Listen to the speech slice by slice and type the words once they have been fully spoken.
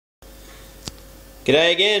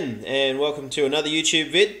G'day again, and welcome to another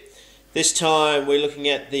YouTube vid. This time we're looking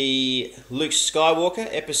at the Luke Skywalker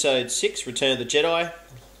Episode 6, Return of the Jedi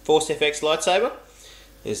Force FX lightsaber.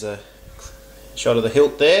 There's a shot of the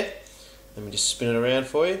hilt there. Let me just spin it around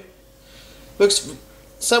for you. Looks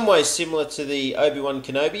some ways similar to the Obi-Wan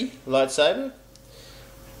Kenobi lightsaber,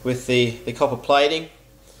 with the copper plating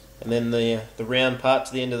and then the round part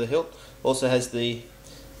to the end of the hilt. Also has the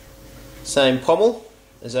same pommel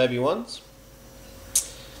as Obi-Wan's.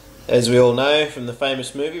 As we all know from the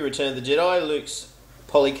famous movie Return of the Jedi, Luke's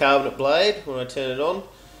polycarbonate blade, when I turn it on,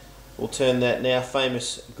 will turn that now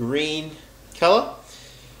famous green colour.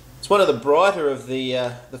 It's one of the brighter of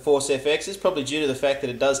the Force FXs, probably due to the fact that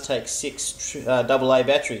it does take 6 AA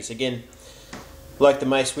batteries. Again, like the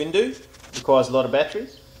Mace Windu, requires a lot of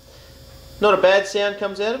batteries. Not a bad sound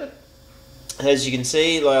comes out of it. As you can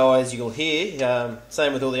see, as you'll hear,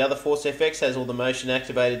 same with all the other Force FX, has all the motion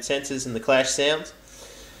activated sensors and the clash sounds.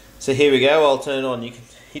 So here we go, I'll turn it on. You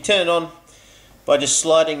turn it on by just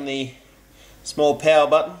sliding the small power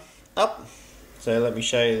button up. So let me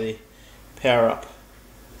show you the power up.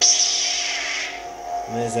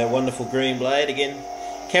 And there's that wonderful green blade. Again,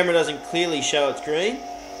 camera doesn't clearly show it's green,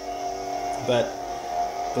 but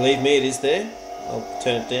believe me, it is there. I'll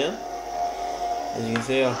turn it down. As you can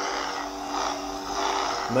see,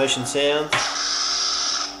 motion sounds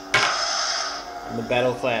and the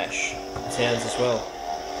battle clash sounds as well.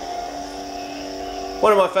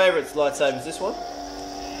 One of my favourites lightsabers, this one.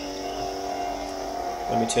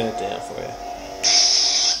 Let me turn it down for you.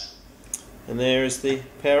 And there is the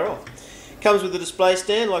power off. Comes with a display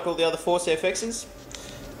stand like all the other Force FXs.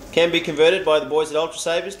 Can be converted by the boys at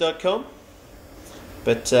ultrasabers.com.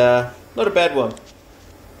 But not a bad one.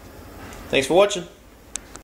 Thanks for watching.